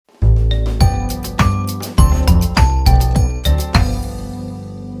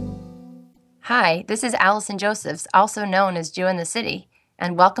Hi, this is Allison Josephs, also known as Jew in the City,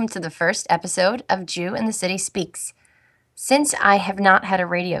 and welcome to the first episode of Jew in the City Speaks. Since I have not had a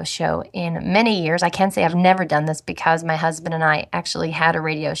radio show in many years, I can't say I've never done this because my husband and I actually had a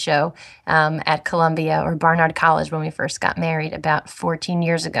radio show at Columbia or Barnard College when we first got married about 14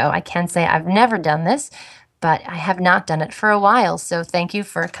 years ago. I can say I've never done this, but I have not done it for a while. So thank you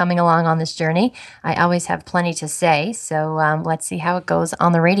for coming along on this journey. I always have plenty to say, so let's see how it goes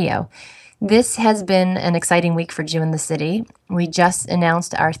on the radio. This has been an exciting week for Jew in the City. We just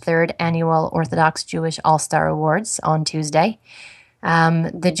announced our third annual Orthodox Jewish All-Star Awards on Tuesday.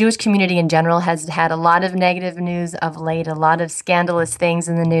 The Jewish community in general has had a lot of negative news of late, a lot of scandalous things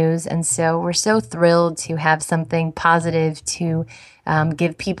in the news, and so we're so thrilled to have something positive to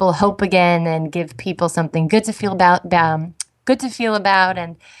give people hope again and give people something good to feel about,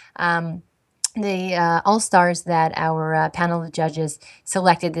 and the All-Stars that our panel of judges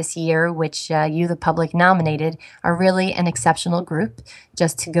selected this year, which you, the public, nominated, are really an exceptional group.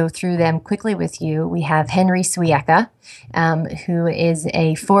 Just to go through them quickly with you, we have Henry Swiecka, who is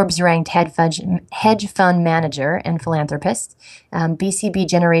a Forbes-ranked hedge fund manager and philanthropist. BCB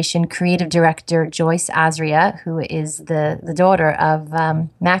Generation creative director Joyce Azria, who is the daughter of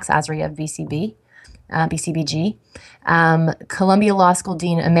Max Azria of BCBG. Columbia Law School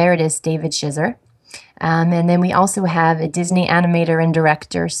Dean Emeritus David Shizer. And then we also have a Disney animator and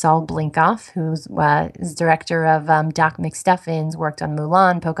director, Saul Blinkoff, who's is director of Doc McStuffins, worked on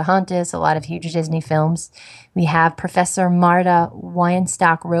Mulan, Pocahontas, a lot of huge Disney films. We have Professor Marta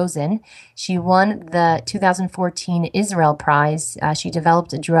Weinstock-Rosen. She won the 2014 Israel Prize. She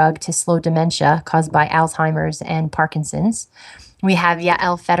developed a drug to slow dementia caused by Alzheimer's and Parkinson's. We have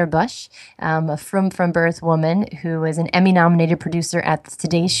Yael Fetterbush, a from birth woman who is an Emmy-nominated producer at the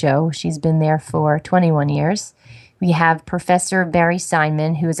Today Show. She's been there for 21 years. We have Professor Barry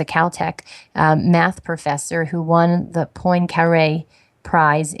Simon, who is a Caltech math professor who won the Poincaré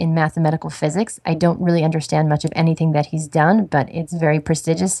Prize in mathematical physics. I don't really understand much of anything that he's done, but it's very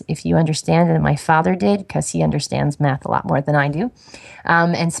prestigious if you understand, and my father did because he understands math a lot more than I do.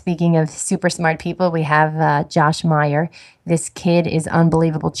 And speaking of super smart people, we have Josh Meyer. This kid is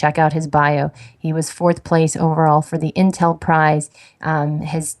unbelievable. Check out his bio. He was 4th place overall for the Intel Prize,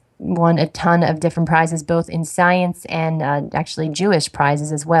 has won a ton of different prizes, both in science and actually Jewish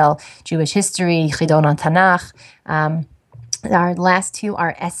prizes as well. Jewish history, Chidon Tanakh. Our last two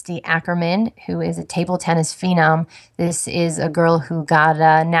are Esti Ackerman, who is a table tennis phenom. This is a girl who got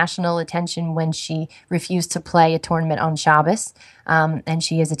national attention when she refused to play a tournament on Shabbos, and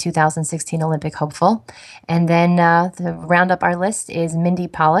she is a 2016 Olympic hopeful. And then to round up our list is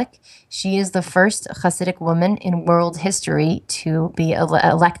Mendy Pellin. She is the first Hasidic woman in world history to be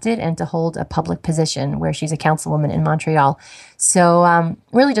elected and to hold a public position, where she's a councilwoman in Montreal. So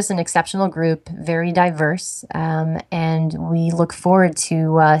really just an exceptional group, very diverse, and we look forward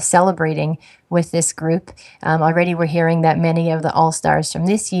to celebrating with this group. Already we're hearing that many of the All-Stars from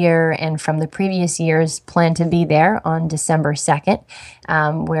this year and from the previous years plan to be there on December 2nd,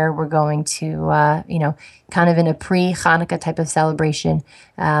 where we're going to, kind of in a pre-Hanukkah type of celebration,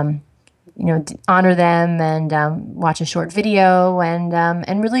 honor them and watch a short video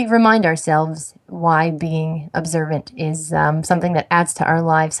and really remind ourselves why being observant is something that adds to our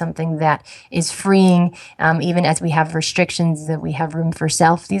lives, something that is freeing, even as we have restrictions, that we have room for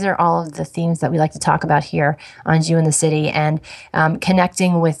self. These are all of the themes that we like to talk about here on Jew in the City, and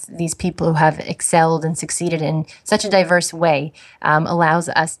connecting with these people who have excelled and succeeded in such a diverse way allows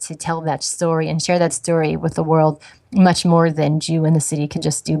us to tell that story and share that story with the world much more than Jew in the City could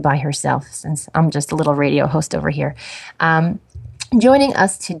just do by herself, since I'm just a little radio host over here. Joining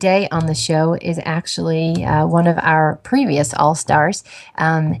us today on the show is actually one of our previous All-Stars.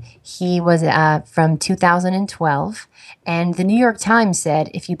 He was from 2012, and the New York Times said,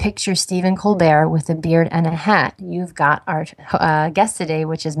 if you picture Stephen Colbert with a beard and a hat, you've got our guest today,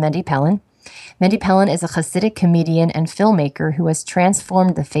 which is Mendy Pellin. Mendy Pellin is a Hasidic comedian and filmmaker who has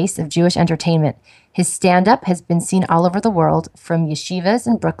transformed the face of Jewish entertainment. His stand-up has been seen all over the world, from yeshivas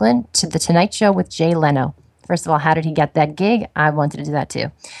in Brooklyn to The Tonight Show with Jay Leno. First of all, how did he get that gig? I wanted to do that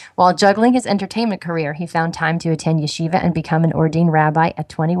too. While juggling his entertainment career, he found time to attend yeshiva and become an ordained rabbi at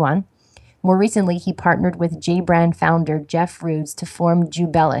 21. More recently, he partnered with J Brand founder Jeff Rudes to form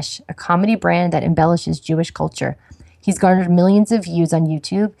Jewbellish, a comedy brand that embellishes Jewish culture. He's garnered millions of views on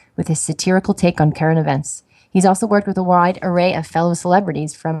YouTube with his satirical take on current events. He's also worked with a wide array of fellow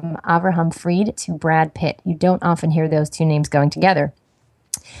celebrities, from Avraham Fried to Brad Pitt. You don't often hear those two names going together.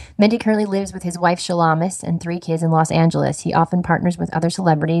 Mendy currently lives with his wife Shalamis and 3 kids in Los Angeles. He often partners with other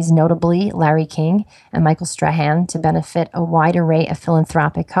celebrities, notably Larry King and Michael Strahan, to benefit a wide array of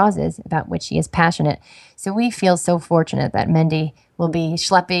philanthropic causes about which he is passionate. So we feel so fortunate that Mendy will be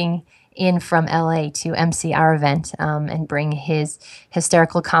schlepping in from LA to MC our event and bring his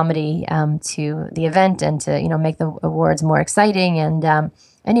hysterical comedy to the event and to make the awards more exciting. And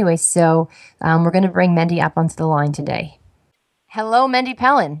anyway, so we're going to bring Mendy up onto the line today. Hello, Mendy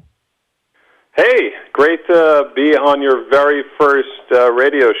Pellin. Hey, great to be on your very first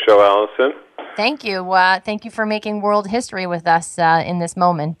radio show, Allison. Thank you. Thank you for making world history with us in this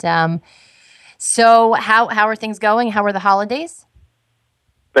moment. So how are things going? How are the holidays?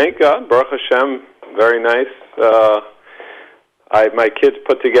 Thank God. Baruch Hashem. Very nice. My kids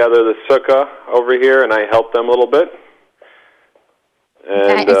put together the sukkah over here, and I helped them a little bit.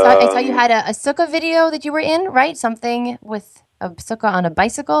 And, I saw you had a sukkah video that you were in, right? Something with a sukkah on a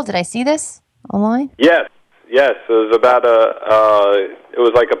bicycle. Did I see this online? Yes. It was about it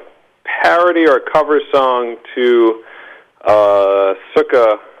was like a parody or a cover song to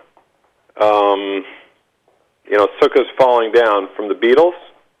sukkah. Sukkah's Falling Down from the Beatles.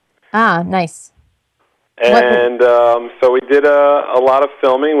 Ah, nice. And so we did a lot of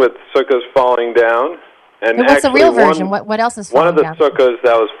filming with Sukkah's Falling Down. And what's the real version? What else is falling down? One of the sukkahs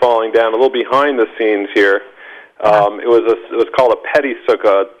that was falling down, a little behind the scenes here, it was called a petty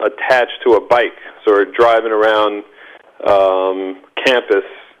sukkah attached to a bike. So we're driving around campus,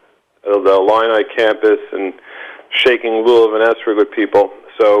 the Illini campus, and shaking Lulav and Esrog with people.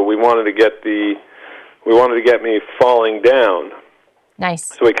 So we wanted to get me falling down. Nice.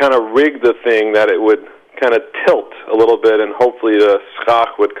 So we kind of rigged the thing that it would kind of tilt a little bit, and hopefully the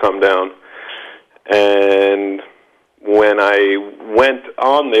schach would come down. And when I went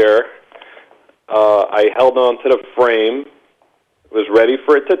on there, I held on to the frame, was ready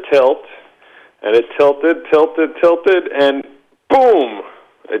for it to tilt, and it tilted, and boom!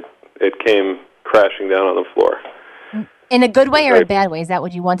 It came crashing down on the floor. In a good way or a bad way? Is that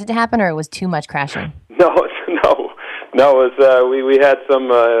what you wanted to happen, or it was too much crashing? No. It was we had some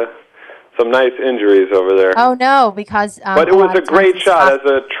nice injuries over there. Oh no, because but it was a great shot. As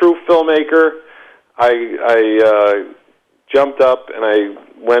a true filmmaker, I jumped up and I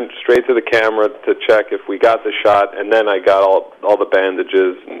went straight to the camera to check if we got the shot, and then I got all the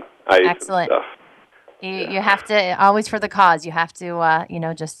bandages and ice. Excellent. And stuff. You have to always for the cause. You have to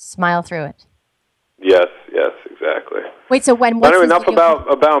just smile through it. Yes, exactly. Wait, so anyway, enough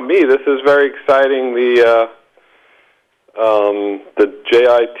about me. This is very exciting. The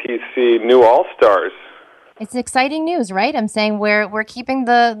JITC new All-Stars. It's exciting news, right? I'm saying we're keeping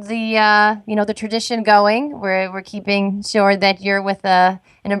the tradition going. We're keeping sure that you're with an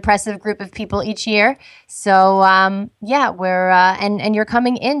impressive group of people each year. So we're and you're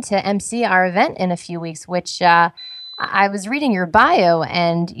coming in to MC our event in a few weeks, which I was reading your bio,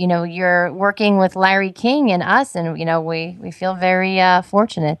 and you're working with Larry King and us, and we feel very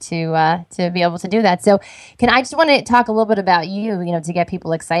fortunate to be able to do that. So, I just want to talk a little bit about you, to get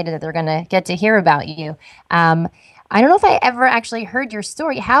people excited that they're going to get to hear about you. I don't know if I ever actually heard your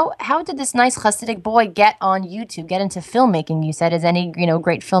story. How did this nice Hasidic boy get on YouTube, get into filmmaking? You said, as any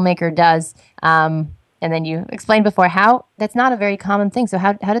great filmmaker does, and then you explained before how that's not a very common thing. So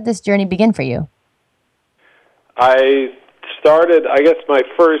how did this journey begin for you? I started, I guess my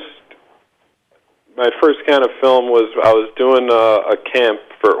first kind of film was I was doing a camp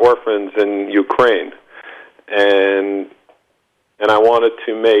for orphans in Ukraine, and I wanted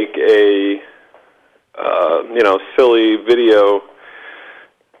to make a silly video.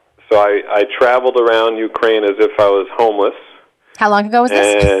 So I traveled around Ukraine as if I was homeless. How long ago was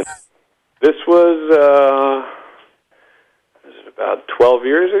this? And this was about 12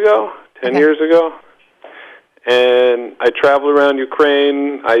 years ago, 10 years ago. And I traveled around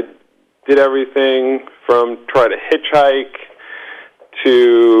Ukraine. I did everything from try to hitchhike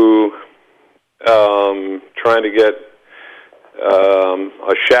to trying to get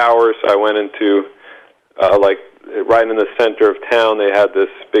a shower. So I went into right in the center of town. They had this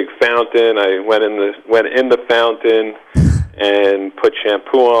big fountain. I went in the fountain and put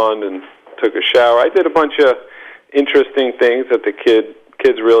shampoo on and took a shower. I did a bunch of interesting things that the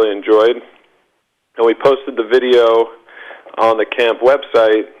kids really enjoyed. And we posted the video on the camp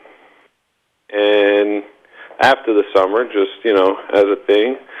website, and after the summer, just, as a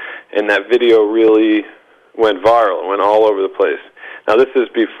thing, and that video really went viral, went all over the place. Now, this is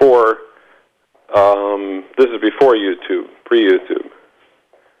before YouTube, pre-YouTube.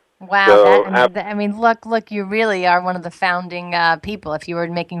 Wow, So I mean, look, you really are one of the founding people. If you were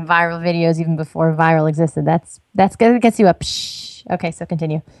making viral videos even before viral existed, that's good. It gets you up. Shh. Okay, so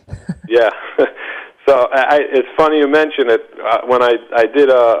continue. yeah. So it's funny you mention it. When I did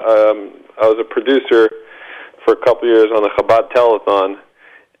I was a producer for a couple years on the Chabad Telethon,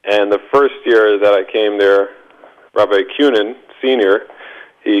 and the first year that I came there, Rabbi Kunin, senior,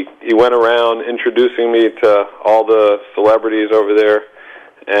 he went around introducing me to all the celebrities over there,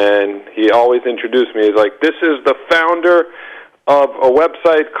 and he always introduced me. He's like, "This is the founder of a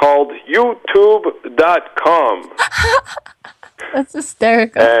website called YouTube.com." That's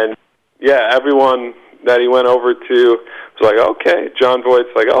hysterical. And yeah, everyone that he went over to was like, "Okay." John Voight's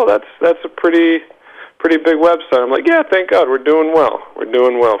like, "Oh, that's a pretty big website." I'm like, "Yeah, thank God, we're doing well. We're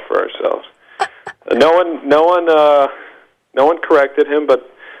doing well for ourselves." No one corrected him, but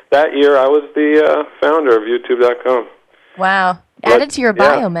that year I was the founder of YouTube.com. Wow. Add it to your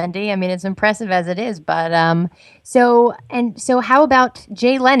bio, Mendy. I mean, it's impressive as it is, but so how about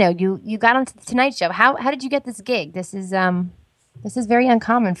Jay Leno? You got onto the Tonight Show. How did you get this gig? This is very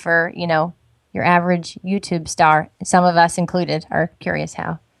uncommon for, your average YouTube star. Some of us included are curious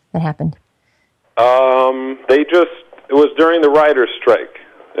how that happened. It was during the writer's strike,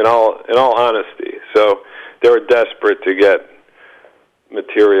 in all honesty. So they were desperate to get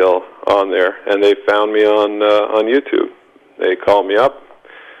material on there, and they found me on YouTube. They called me up.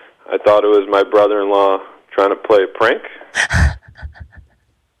 I thought it was my brother-in-law trying to play a prank.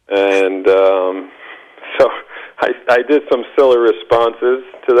 And so I did some silly responses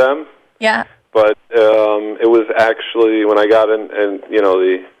to them. Yeah. But it was actually, when I got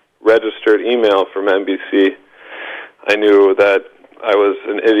the registered email from NBC, I knew that I was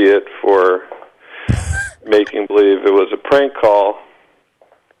an idiot for making believe it was a prank call.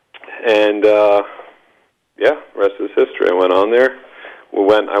 And rest is history. I went on there.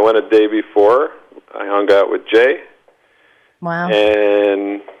 I went a day before. I hung out with Jay. Wow.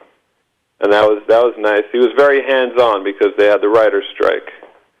 And that was nice. He was very hands-on because they had the writer's strike.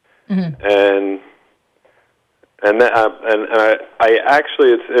 Mm-hmm. And I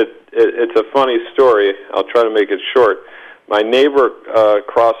actually, it's a funny story. I'll try to make it short. My neighbor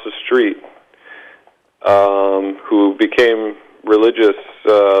across the street, who became religious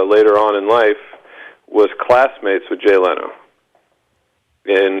later on in life, was classmates with Jay Leno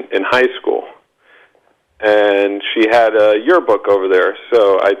in high school, and she had a yearbook over there.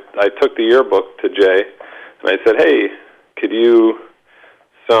 So I took the yearbook to Jay, and I said, "Hey, could you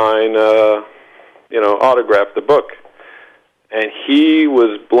sign, autograph the book?" And he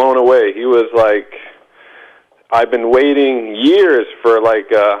was blown away. He was like, "I've been waiting years for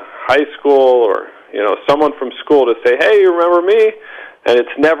like a high school or someone from school to say, 'Hey, you remember me?' And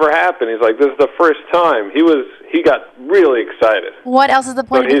it's never happened." He's like, "This is the first time." He got really excited. What else is the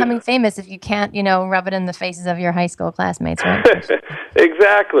point of becoming famous if you can't, rub it in the faces of your high school classmates, right?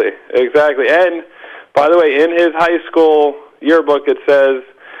 Exactly. And by the way, in his high school yearbook, it says,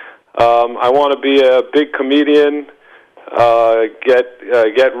 "I want to be a big comedian,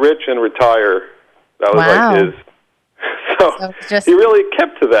 get rich and retire." That was like his. So he really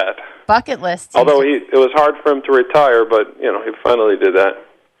kept to that. Bucket list. Although it was hard for him to retire, but he finally did that.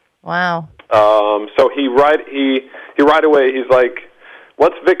 Wow. So he right away he's like,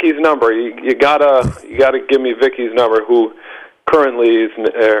 "What's Vicky's number? You gotta give me Vicky's number." Who currently is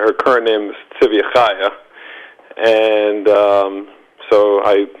her current name is Tzivia Chaya, and so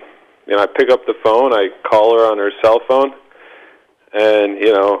I pick up the phone, I call her on her cell phone, and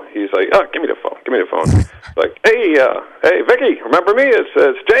he's like, "Oh, give me the phone." Like, hey, Vicky, remember me?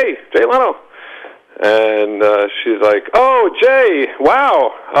 It's Jay Leno. And she's like, "Oh, Jay,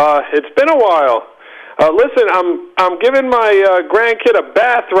 wow, it's been a while. Listen, I'm giving my grandkid a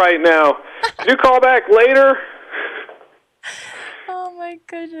bath right now. Could you call back later?" Oh my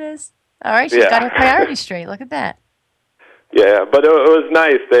goodness! All right, she's got her priorities straight. Look at that. Yeah, but it was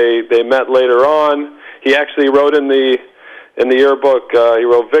nice. They met later on. He actually wrote in the yearbook, he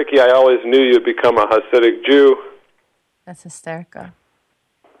wrote, "Vicky, I always knew you'd become a Hasidic Jew." That's hysterical.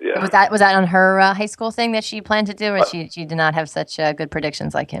 Yeah. Was that on her high school thing that she planned to do, or she did not have such good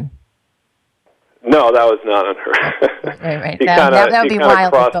predictions like him? No, that was not on her. Right. He that would be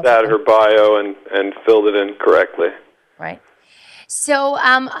wild. Crossed out her bio and filled it in correctly. Right. So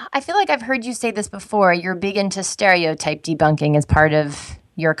I feel like I've heard you say this before. You're big into stereotype debunking as part of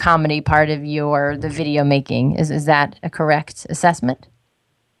your comedy, part of the video making. Is that a correct assessment?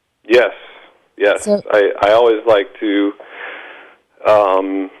 Yes. So, I always like to,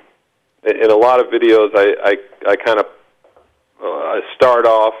 in a lot of videos, I kind of start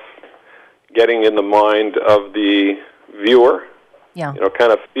off getting in the mind of the viewer, Yeah.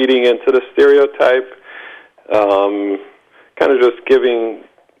 Kind of feeding into the stereotype, kind of just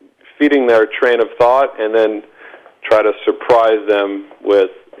feeding their train of thought, and then try to surprise them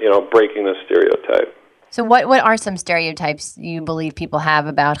with, breaking the stereotype. So what are some stereotypes you believe people have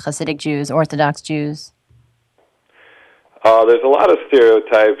about Hasidic Jews, Orthodox Jews? There's a lot of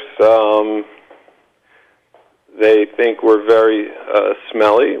stereotypes. They think we're very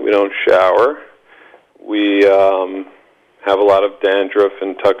smelly. We don't shower. We have a lot of dandruff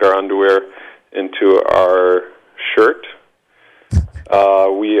and tuck our underwear into our shirt.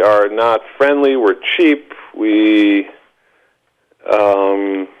 We are not friendly. We're cheap. We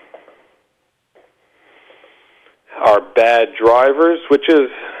are bad drivers, which is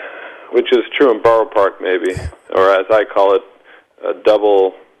true in Borough Park, maybe, or as I call it, a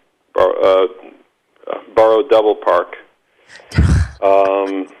Borough double park.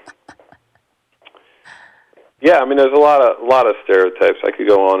 Yeah, I mean, there's a lot of stereotypes. I could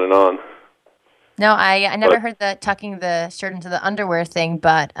go on and on. No, I never heard the tucking the shirt into the underwear thing,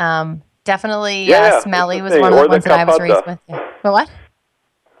 but definitely smelly was one of the ones that I was raised with. Yeah. But what?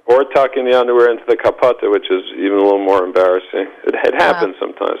 Or tucking the underwear into the kapata, which is even a little more embarrassing. It happens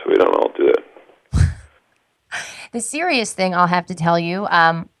sometimes. We don't all do it. The serious thing I'll have to tell you,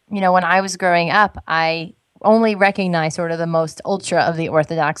 when I was growing up, I only recognized sort of the most ultra of the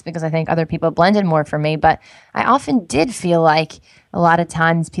Orthodox because I think other people blended more for me. But I often did feel like a lot of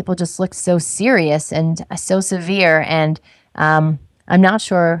times people just looked so serious and so severe. And I'm not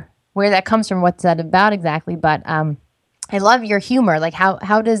sure where that comes from, what's that about exactly. But I love your humor. Like,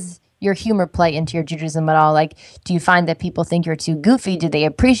 how does your humor play into your Judaism at all? Like, do you find that people think you're too goofy? Do they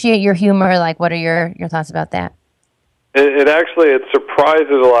appreciate your humor? Like, what are your thoughts about that? It actually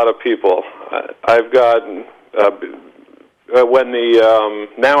surprises a lot of people. I've gotten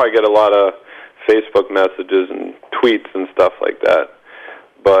now I get a lot of Facebook messages and tweets and stuff like that.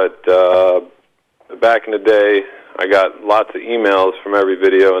 But back in the day, I got lots of emails from every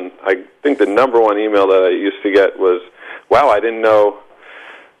video, and I think the number one email that I used to get was, "Wow, I didn't know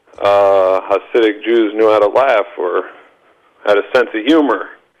Hasidic Jews knew how to laugh or had a sense of humor."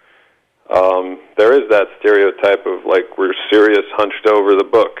 There is that stereotype of, like, we're serious, hunched over the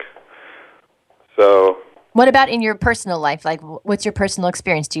book. So, what about in your personal life? Like, what's your personal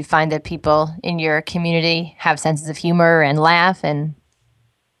experience? Do you find that people in your community have senses of humor and laugh? And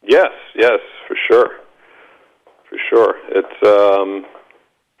yes, for sure. It's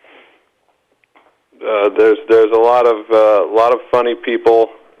there's a lot of funny people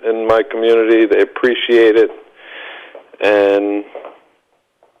in my community. They appreciate it, and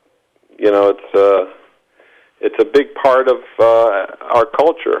it's a big part of our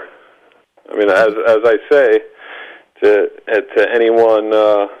culture. I mean, as I say to anyone,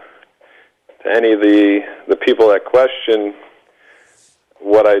 to any of the people that question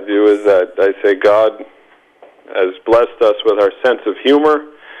what I do, is that I say God has blessed us with our sense of humor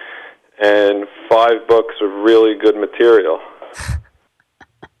and 5 books of really good material.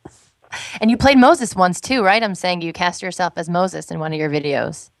 And you played Moses once too, right? I'm saying you cast yourself as Moses in one of your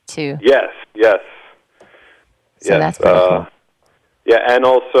videos too. Yes. So that's pretty cool. Yeah, and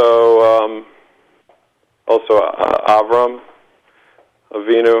also Avram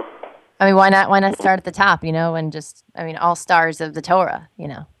Avinu. I mean, why not start at the top, and just, all stars of the Torah,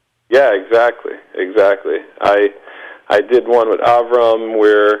 Yeah, exactly. I did one with Avram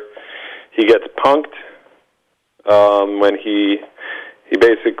where he gets punked when he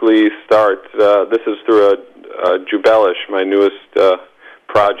basically starts. This is through a Jubelish, my newest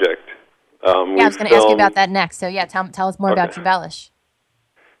project. I was going to ask you about that next. So yeah, tell us more about Jubelish.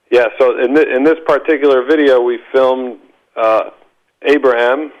 Yeah, so in this particular video, we filmed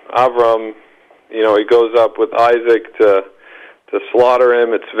Avram. He goes up with Isaac to slaughter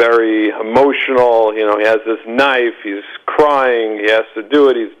him. It's very emotional. He has this knife. He's crying. He has to do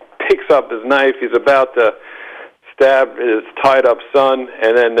it. He picks up his knife. He's about to stab his tied-up son,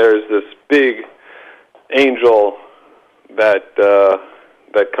 and then there's this big angel that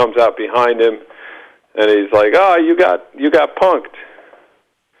comes out behind him, and he's like, "Oh, you got punked."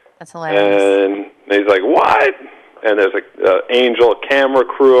 That's hilarious. And he's like, "What?" And there's an angel camera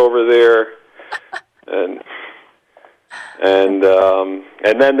crew over there, and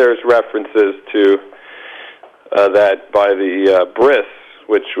then there's references to that by the bris,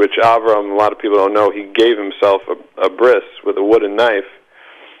 which Avram, a lot of people don't know, he gave himself a bris with a wooden knife,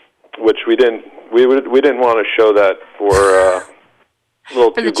 which we didn't want to show that for a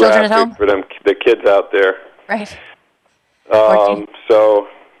little for too the children at home? graphic for the kids out there. Right. So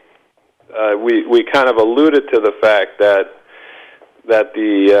we kind of alluded to the fact that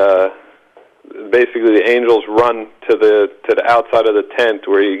basically the angels run to the outside of the tent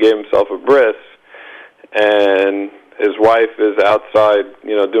where he gave himself a bris, and his wife is outside,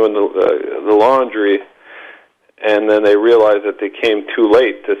 doing the laundry, and then they realize that they came too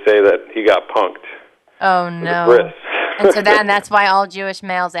late to say that he got punked. Oh with a no! bris. And that's why all Jewish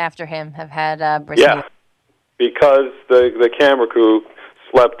males after him have had bris. Yeah, because the camera crew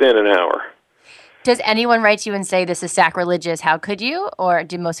slept in an hour. Does anyone write to you and say this is sacrilegious? How could you? Or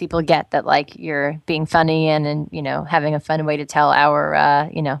do most people get that, like, you're being funny and having a fun way to tell our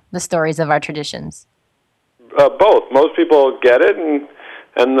the stories of our traditions? Both. Most people get it,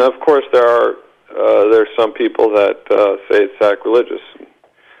 and of course there's some people that say it's sacrilegious.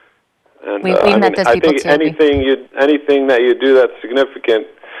 And we met those people too. Anything that you do that's significant,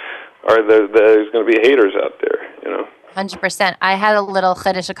 there's going to be haters out there. 100%. I had a little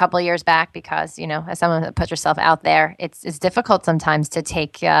chiddush a couple of years back because, as someone that puts yourself out there, it's difficult sometimes to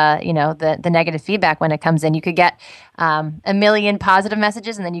take, the negative feedback when it comes in. You could get a million positive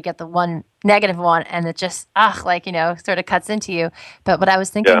messages and then you get the one negative one and it just, sort of cuts into you. But what I was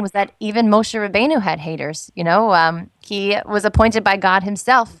thinking was that even Moshe Rabbeinu had haters, He was appointed by God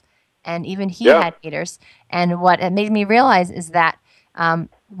himself and even he had haters. And what it made me realize is that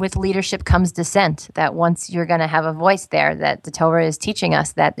with leadership comes dissent, that once you're going to have a voice there, that the Torah is teaching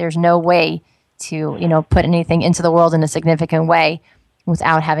us that there's no way to, put anything into the world in a significant way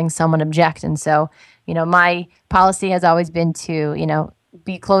without having someone object. And so, my policy has always been to,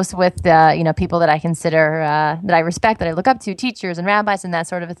 be close with, people that I consider, that I respect, that I look up to, teachers and rabbis and that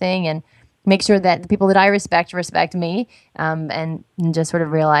sort of a thing, and make sure that the people that I respect me, and just sort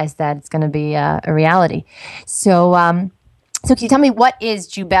of realize that it's going to be a reality. So can you tell me what is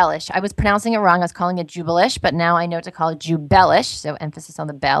Jubelish? I was pronouncing it wrong. I was calling it Jubelish, but now I know to call it Jubelish, so emphasis on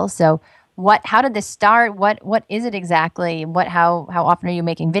the bell. So how did this start? What is it exactly? How often are you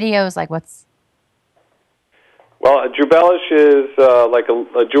making videos? Well, Jubelish is like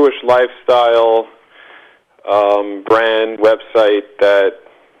a Jewish lifestyle brand website that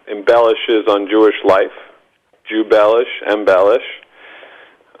embellishes on Jewish life. Jubelish, embellish.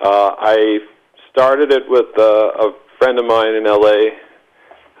 I started it with a friend of mine in L.A.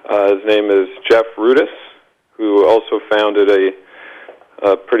 His name is Jeff Rudis, who also founded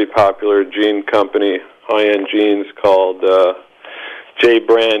a pretty popular jean company, high-end jeans, called J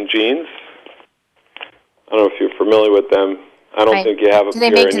Brand Jeans. I don't know if you're familiar with them. I don't think you have a. Do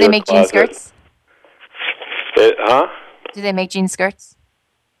they make jean skirts? Do they make jean skirts?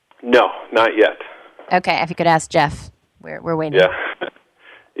 No, not yet. Okay, if you could ask Jeff, we're waiting. Yeah,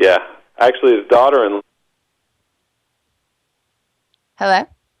 yeah. Actually, his daughter-in-law. Hello?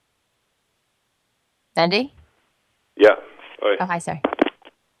 Mendy? Yeah. Oh, hi, sorry.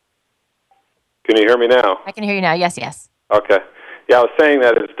 Can you hear me now? I can hear you now. Yes, yes. Okay. Yeah, I was saying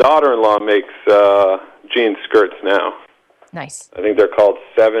that his daughter-in-law makes jean skirts now. Nice. I think they're called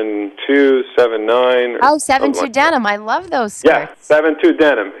 7'2", 7'9". Oh, 7'2" denim. I love those skirts. Yeah, 7'2"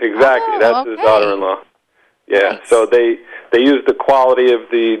 denim. Exactly. That's his daughter-in-law. Yeah. Nice. So they use the quality of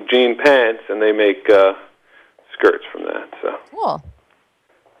the jean pants and they make skirts from that. So. Cool.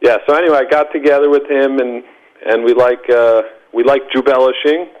 Yeah. So anyway, I got together with him and we like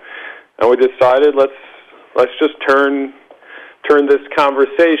jubelishing, and we decided let's just turn this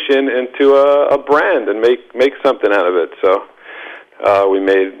conversation into a brand and make something out of it. So we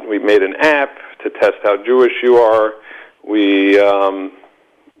made an app to test how Jewish you are. We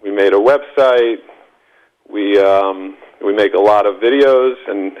made a website. We make a lot of videos,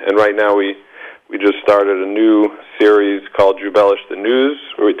 and right now we just started a new series called Jubelish the News,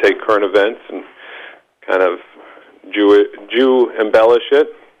 where we take current events and kind of Jew embellish it.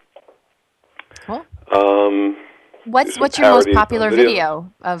 Cool. What's your most popular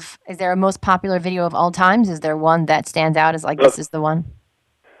video of? Is there a most popular video of all times? Is there one that stands out as this is the one?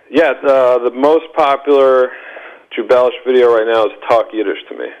 Yeah, the most popular Jubelish video right now is Talk Yiddish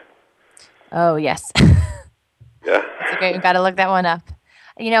to Me. Oh, yes. Yeah. That's okay. You've got to look that one up.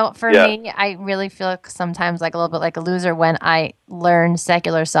 For me, I really feel sometimes like a little bit like a loser when I learn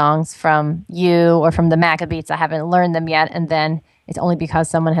secular songs from you or from the Maccabees. I haven't learned them yet, and then it's only because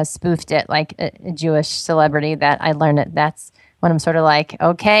someone has spoofed it, like a Jewish celebrity, that I learn it. That's when I'm sort of like,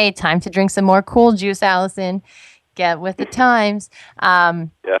 okay, time to drink some more cool juice, Allison. Get with the times. Yeah.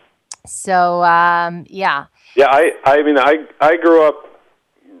 So, yeah. Yeah, I grew up,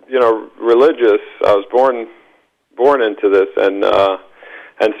 religious. I was born into this,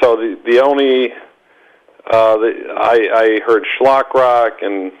 and so the only I heard schlock rock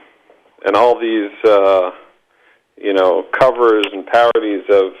and all these covers and parodies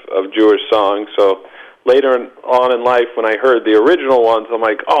of Jewish songs. So on in life, when I heard the original ones, I'm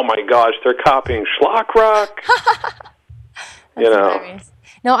like, oh my gosh, they're copying schlock rock. That's hilarious.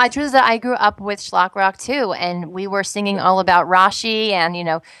 No, I grew up with schlock rock too, and we were singing all about Rashi and, who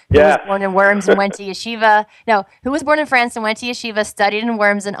was Yeah. born in Worms and went to yeshiva. No, who was born in France and went to yeshiva, studied in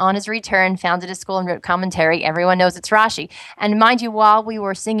Worms, and on his return founded a school and wrote commentary. Everyone knows it's Rashi. And mind you, while we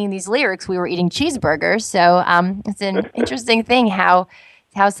were singing these lyrics, we were eating cheeseburgers. So it's an interesting thing how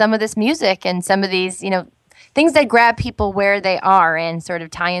some of this music and some of these, things that grab people where they are and sort of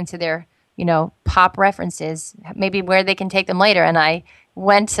tie into their pop references, maybe where they can take them later. And I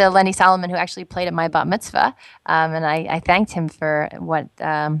went to Lenny Solomon, who actually played at my bat mitzvah, and I thanked him for what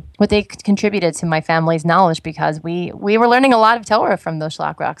they contributed to my family's knowledge, because we were learning a lot of Torah from those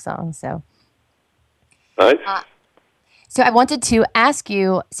schlock rock songs. So, Nice. So I wanted to ask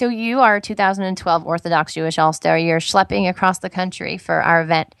you, so you are a 2012 Orthodox Jewish All-Star. You're schlepping across the country for our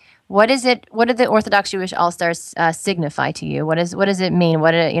event. What is it? What do the Orthodox Jewish All-Stars signify to you? What does it mean?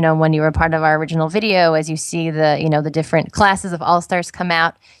 When you were part of our original video, as you see the different classes of All-Stars come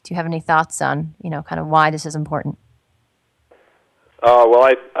out, do you have any thoughts on kind of why this is important? Well,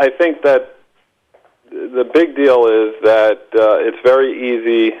 I think that the big deal is that it's very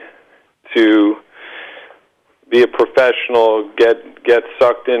easy to be a professional, get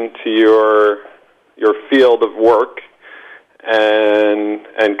sucked into your field of work, and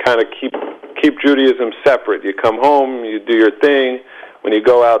kind of keep Judaism separate. You come home, you do your thing. When you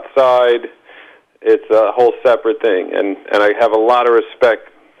go outside, it's a whole separate thing. And I have a lot of respect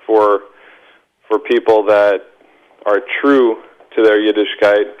for people that are true to their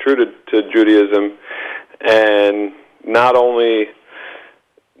Yiddishkeit, true to Judaism, and not only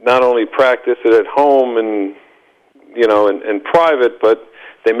practice it at home and in private, but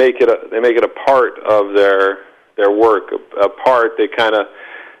they make it a part of their work. A part, they kind of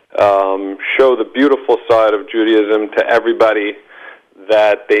show the beautiful side of Judaism to everybody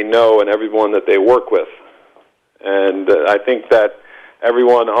that they know and everyone that they work with. And I think that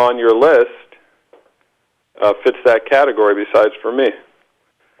everyone on your list fits that category, besides for me.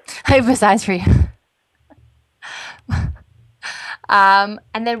 Besides for you.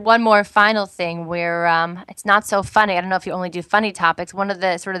 And then one more final thing where it's not so funny. I don't know if you only do funny topics. One of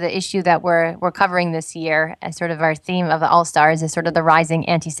the sort of the issue that we're covering this year as sort of our theme of the All-Stars is sort of the rising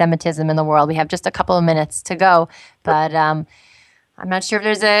anti-Semitism in the world. We have just a couple of minutes to go, but I'm not sure if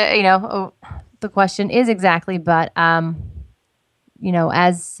there's the question is exactly, but as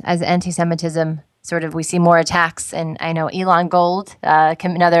anti-Semitism sort of, we see more attacks, and I know Elon Gold,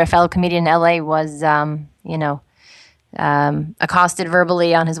 another fellow comedian in LA, was accosted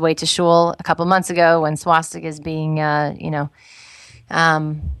verbally on his way to shul a couple months ago when swastikas being,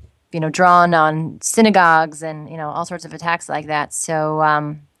 drawn on synagogues and, all sorts of attacks like that. So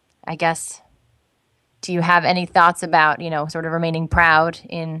I guess, do you have any thoughts about, sort of remaining proud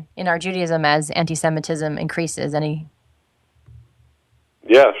in our Judaism as anti-Semitism increases?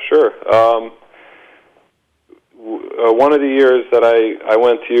 Yeah, sure. One of the years that I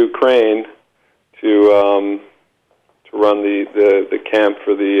went to Ukraine to run the camp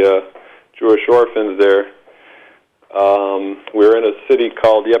for the Jewish orphans there, we were in a city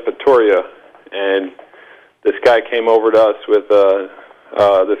called Yepatoria, and this guy came over to us with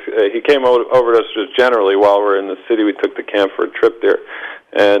he came over to us just generally while we were in the city. We took the camp for a trip there,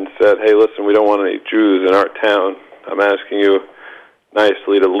 and said, "Hey, listen, we don't want any Jews in our town. I'm asking you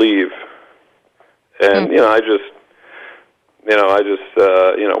nicely to leave." And I just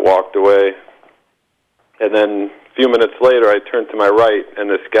walked away, and then a few minutes later, I turned to my right, and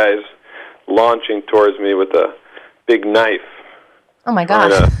this guy's launching towards me with a big knife. Oh my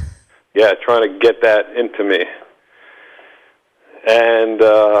gosh! Trying to get that into me, and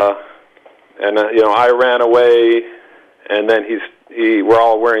I ran away, and then we're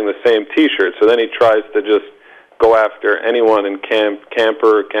all wearing the same T-shirt. So then he tries to just go after anyone in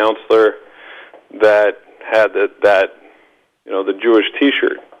camper, counselor that had the Jewish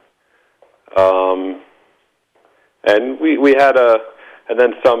T-shirt. And we had and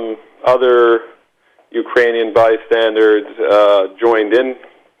then some other Ukrainian bystanders joined in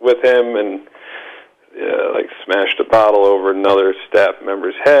with him and smashed a bottle over another staff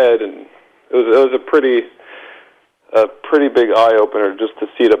member's head, and it was a pretty big eye opener just to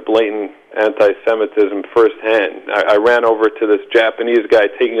see the blatant anti-Semitism firsthand. I ran over to this Japanese guy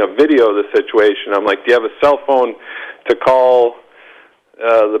taking a video of the situation. I'm like, "Do you have a cell phone to call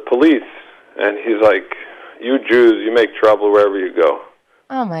the police?" And he's like, "You Jews, you make trouble wherever you go."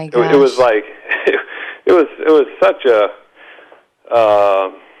 Oh my gosh! It was like it was such a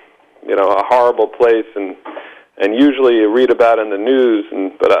a horrible place, and And usually you read about it in the news,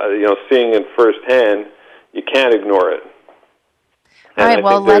 but seeing it firsthand, you can't ignore it. All right,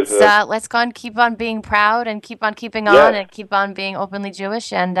 well, let's go and keep on being proud and keep on keeping on and keep on being openly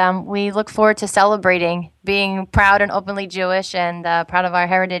Jewish. And we look forward to celebrating being proud and openly Jewish and proud of our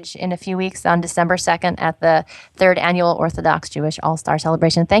heritage in a few weeks on December 2nd at the 3rd Annual Orthodox Jewish All-Star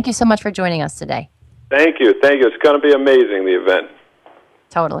Celebration. Thank you so much for joining us today. Thank you. It's going to be amazing, the event.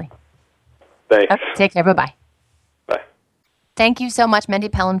 Totally. Thanks. Okay, take care. Bye-bye. Bye. Thank you so much,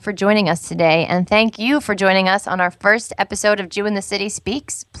 Mendy Pellin, for joining us today. And thank you for joining us on our first episode of Jew in the City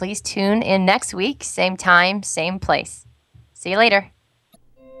Speaks. Please tune in next week, same time, same place. See you later.